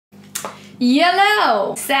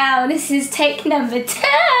Yellow! So this is take number 2.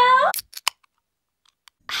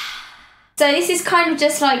 So this is kind of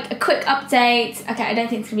just like a quick update. Okay, I don't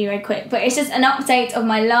think it's gonna be very quick, but it's just an update of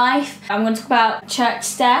my life. I'm gonna talk about church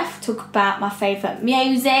stuff, talk about my favourite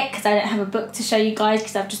music, because I don't have a book to show you guys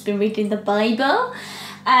because I've just been reading the Bible.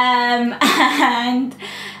 And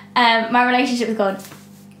my relationship with God.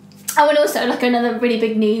 Oh, and also like another really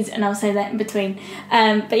big news, and I'll say that in between.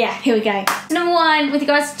 But yeah, here we go. Number 1, with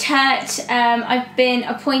regards to church, I've been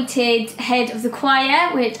appointed head of the choir,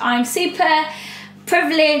 which I'm super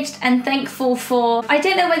privileged and thankful for. I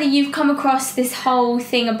don't know whether you've come across this whole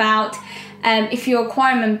thing about if you're a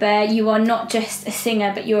choir member, you are not just a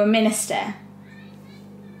singer, but you're a minister.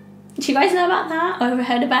 Do you guys know about that? Or ever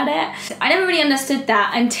heard about it? I never really understood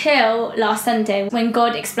that until last Sunday when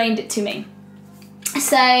God explained it to me.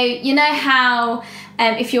 So, you know how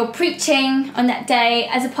if you're preaching on that day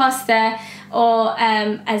as a pastor or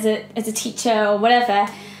as a teacher or whatever,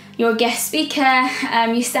 you're a guest speaker,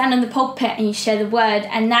 you stand on the pulpit and you share the word,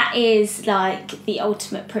 and that is like the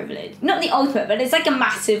ultimate privilege. Not the ultimate, but it's like a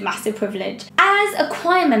massive, massive privilege. As a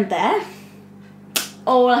choir member,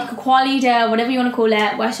 or like a choir leader, whatever you want to call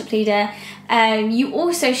it, worship leader, you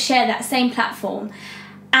also share that same platform.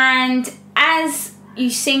 And as you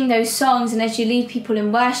sing those songs and as you lead people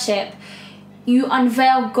in worship, you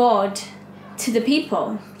unveil God to the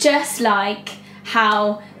people, just like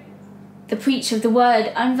how the preacher of the word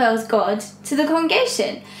unveils God to the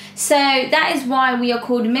congregation. So that is why we are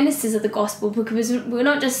called ministers of the gospel, because we're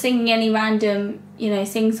not just singing any random,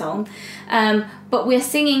 sing song, but we're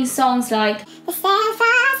singing songs like the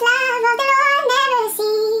steadfast love of the Lord never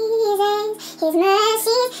ceases, His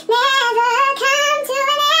mercies never come to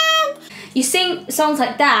an end. You sing songs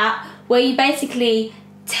like that where you basically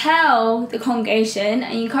tell the congregation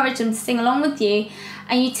and you encourage them to sing along with you,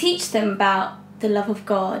 and you teach them about the love of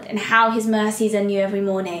God and how His mercies are new every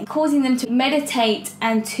morning, causing them to meditate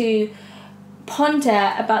and to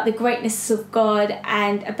ponder about the greatness of God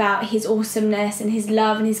and about His awesomeness and His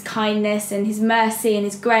love and His kindness and His mercy and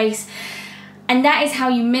His grace. And that is how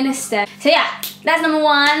you minister. So yeah, that's number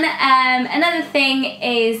 1. Another thing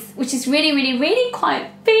is, which is really, really, really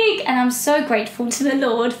quite big, and I'm so grateful to the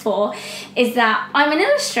Lord for, is that I'm an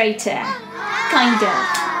illustrator, kind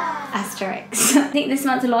of. Asterisk. I think this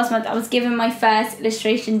month or last month I was given my first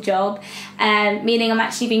illustration job, meaning I'm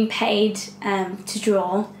actually being paid to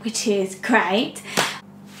draw, which is great.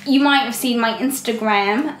 You might have seen my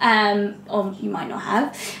Instagram, or you might not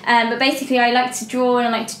have, but basically I like to draw and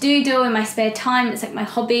I like to doodle in my spare time. It's like my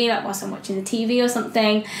hobby, like whilst I'm watching the TV or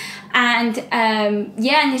something. And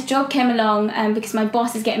yeah, and this job came along because my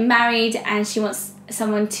boss is getting married and she wants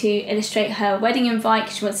someone to illustrate her wedding invite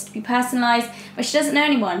because she wants it to be personalised, but she doesn't know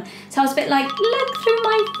anyone. So I was a bit like, look through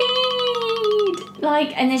my feed,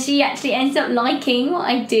 and then she actually ends up liking what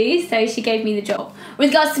I do, so she gave me the job.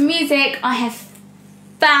 With regards to music, I have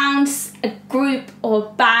found a group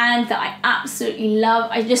or band that I absolutely love.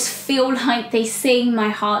 I just feel like they sing my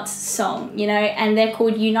heart's song, and they're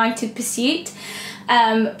called United Pursuit.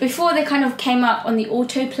 Before they kind of came up on the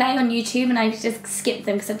autoplay on YouTube, and I just skipped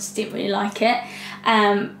them because I just didn't really like it.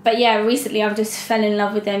 But yeah, recently I've just fell in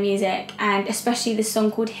love with their music, and especially this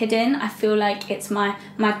song called Hidden. I feel like it's my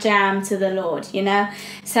jam to the Lord,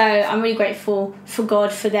 So I'm really grateful for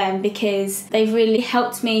God for them, because they've really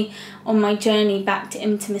helped me on my journey back to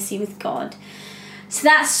intimacy with God. So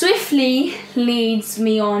that swiftly leads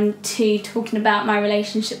me on to talking about my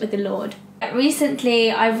relationship with the Lord.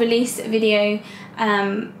 Recently I've released a video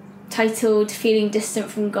titled Feeling Distant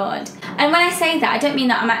from God. And when I say that, I don't mean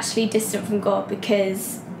that I'm actually distant from God,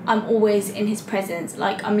 because I'm always in His presence.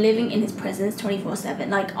 Like, I'm living in His presence 24/7.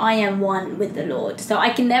 Like, I am one with the Lord. So I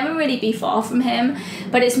can never really be far from Him,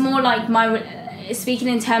 but it's more like speaking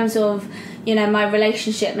in terms of, my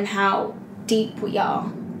relationship and how deep we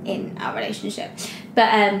are in our relationship.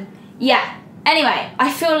 But yeah, anyway,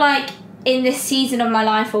 I feel like in this season of my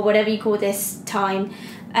life, or whatever you call this time,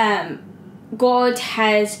 God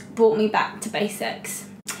has brought me back to basics.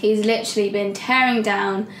 He's literally been tearing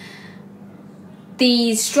down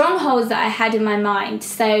these strongholds that I had in my mind.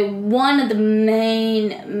 So one of the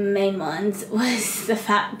main ones was the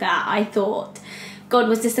fact that I thought God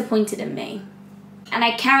was disappointed in me. And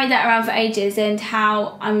I carried that around for ages, and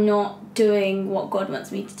how I'm not doing what God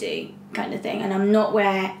wants me to do, kind of thing. And I'm not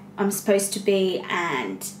where I'm supposed to be,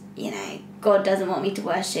 and, God doesn't want me to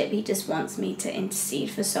worship. He just wants me to intercede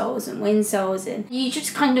for souls and win souls. And you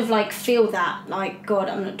just kind of like feel that, like, God,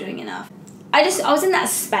 I'm not doing enough. I was in that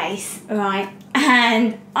space, right?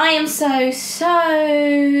 And I am so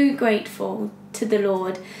grateful to the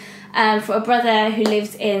Lord for a brother who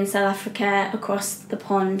lives in South Africa, across the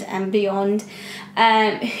pond and beyond,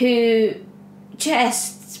 who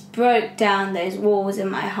just broke down those walls in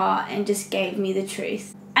my heart and just gave me the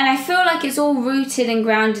truth. And I feel like it's all rooted and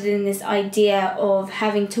grounded in this idea of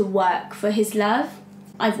having to work for his love.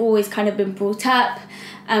 I've always kind of been brought up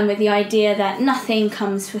with the idea that nothing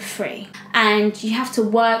comes for free and you have to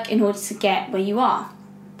work in order to get where you are.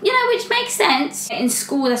 You know, which makes sense. In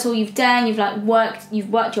school, that's all you've done. You've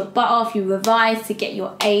worked your butt off, you revised to get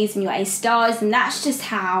your A's and your A stars, and that's just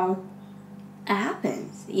how it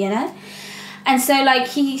happens, you know? And so, like,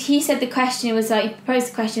 he said the question, it was like, he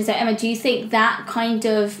proposed the question, so Emma, do you think that kind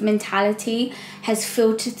of mentality has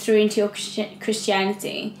filtered through into your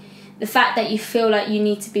Christianity? The fact that you feel like you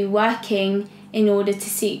need to be working in order to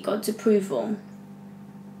seek God's approval?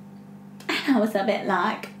 And I was a bit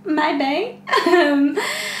like, maybe. And so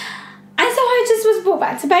I just was brought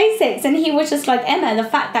back to basics, and he was just like, Emma, the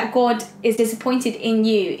fact that God is disappointed in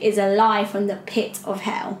you is a lie from the pit of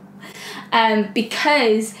hell.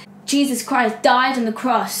 Because Jesus Christ died on the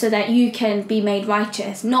cross so that you can be made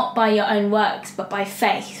righteous, not by your own works, but by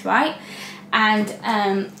faith, right?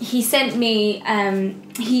 And he sent me,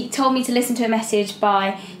 he told me to listen to a message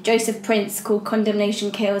by Joseph Prince called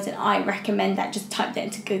Condemnation Kills, and I recommend that. Just type that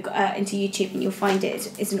into Google, into YouTube, and you'll find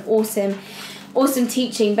it. It's an awesome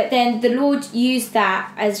teaching. But then the Lord used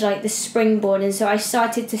that as like the springboard, and so I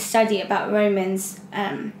started to study about Romans.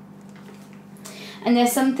 And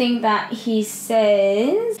there's something that he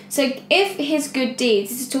says. So if his good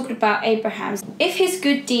deeds, this is talking about Abraham, if his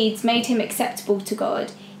good deeds made him acceptable to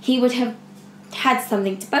God, he would have had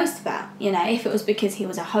something to boast about. You know, if it was because he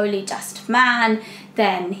was a holy, just man,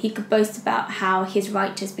 then he could boast about how he's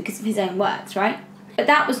righteous because of his own works, right? But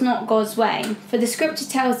that was not God's way. For the scripture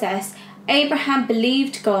tells us, Abraham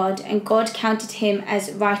believed God and God counted him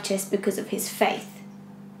as righteous because of his faith.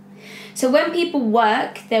 So when people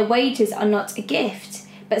work, their wages are not a gift,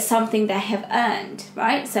 but something they have earned,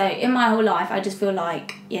 right? So in my whole life, I just feel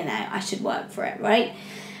like, you know, I should work for it, right?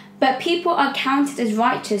 But people are counted as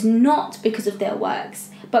righteous not because of their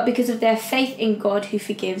works, but because of their faith in God who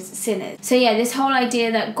forgives sinners. So yeah, this whole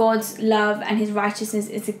idea that God's love and his righteousness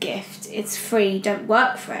is a gift, it's free, you don't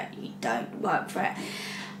work for it, you don't work for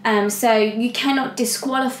it. So you cannot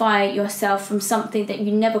disqualify yourself from something that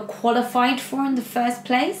you never qualified for in the first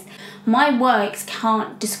place. My works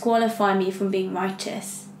can't disqualify me from being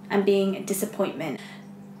righteous and being a disappointment,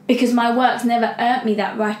 because my works never earned me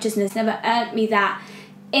that righteousness, never earned me that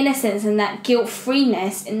innocence and that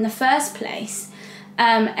guilt-freeness in the first place.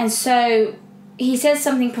 And so he says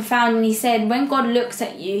something profound, and he said, when God looks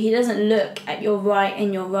at you, he doesn't look at your right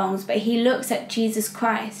and your wrongs, but he looks at Jesus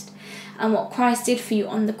Christ and what Christ did for you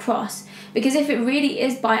on the cross. Because if it really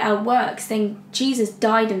is by our works, then Jesus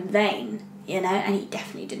died in vain, you know, and he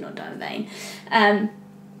definitely did not die in vain.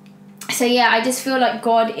 So yeah, I just feel like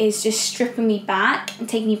God is just stripping me back and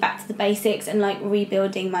taking me back to the basics and like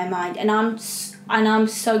rebuilding my mind. And I'm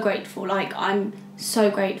so grateful. Like, I'm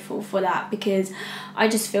so grateful for that, because I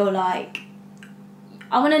just feel like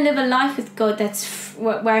I want to live a life with God that's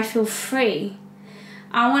where I feel free.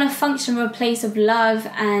 I want to function from a place of love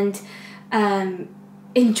and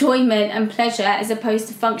enjoyment and pleasure, as opposed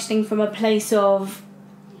to functioning from a place of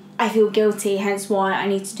I feel guilty, hence why I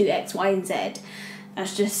need to do X, Y, and Z.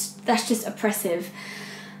 That's just oppressive.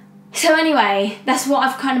 So anyway, that's what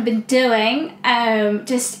I've kind of been doing,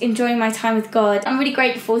 just enjoying my time with God. I'm really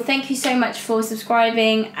grateful. Thank you so much for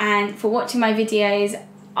subscribing and for watching my videos.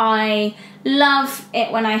 I love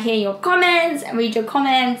it when I hear your comments and read your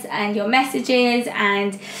comments and your messages,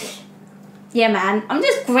 and yeah, man, I'm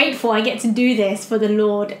just grateful I get to do this for the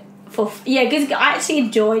Lord. Because I actually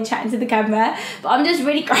enjoy chatting to the camera, but I'm just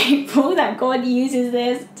really grateful that God uses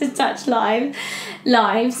this to touch lives.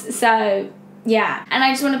 So yeah, and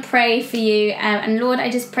I just want to pray for you, and Lord, I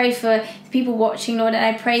just pray for the people watching, Lord, and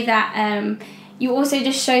I pray that you also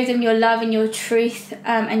just show them your love and your truth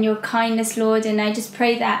and your kindness, Lord, and I just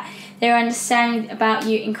pray that their understanding about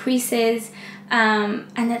you increases, and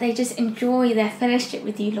that they just enjoy their fellowship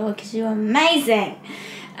with you, Lord, because you're amazing.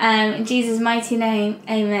 In Jesus' mighty name,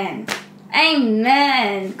 amen.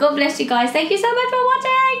 Amen. God bless you guys. Thank you so much for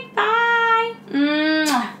watching. Bye.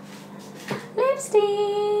 Mwah.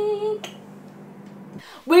 Lipstick.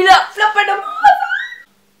 We look flipping them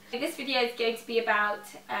off. This video is going to be about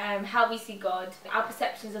how we see God, our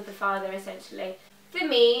perceptions of the Father, essentially. For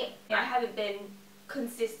me, I haven't been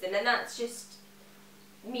consistent, and that's just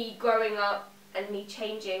me growing up and me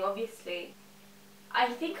changing, obviously. I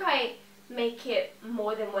think I make it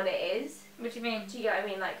more than what it is. What do you mean? Do you get what I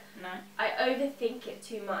mean? Like, no. I overthink it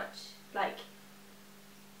too much. Like,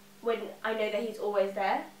 when I know that he's always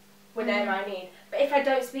there. whenever I need. But if I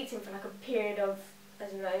don't speak to him for like a period of, I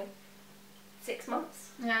don't know, 6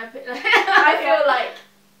 months, Yeah, I feel like,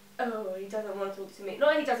 oh, he doesn't want to talk to me.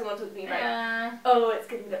 Not he doesn't want to talk to me, like, oh, it's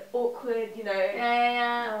going to be awkward, you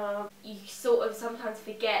know. You sort of sometimes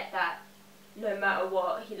forget that no matter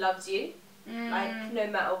what, he loves you. Like, no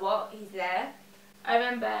matter what, he's there. I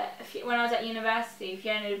remember when I was at university,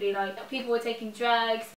 Fiona would be like, people were taking drugs,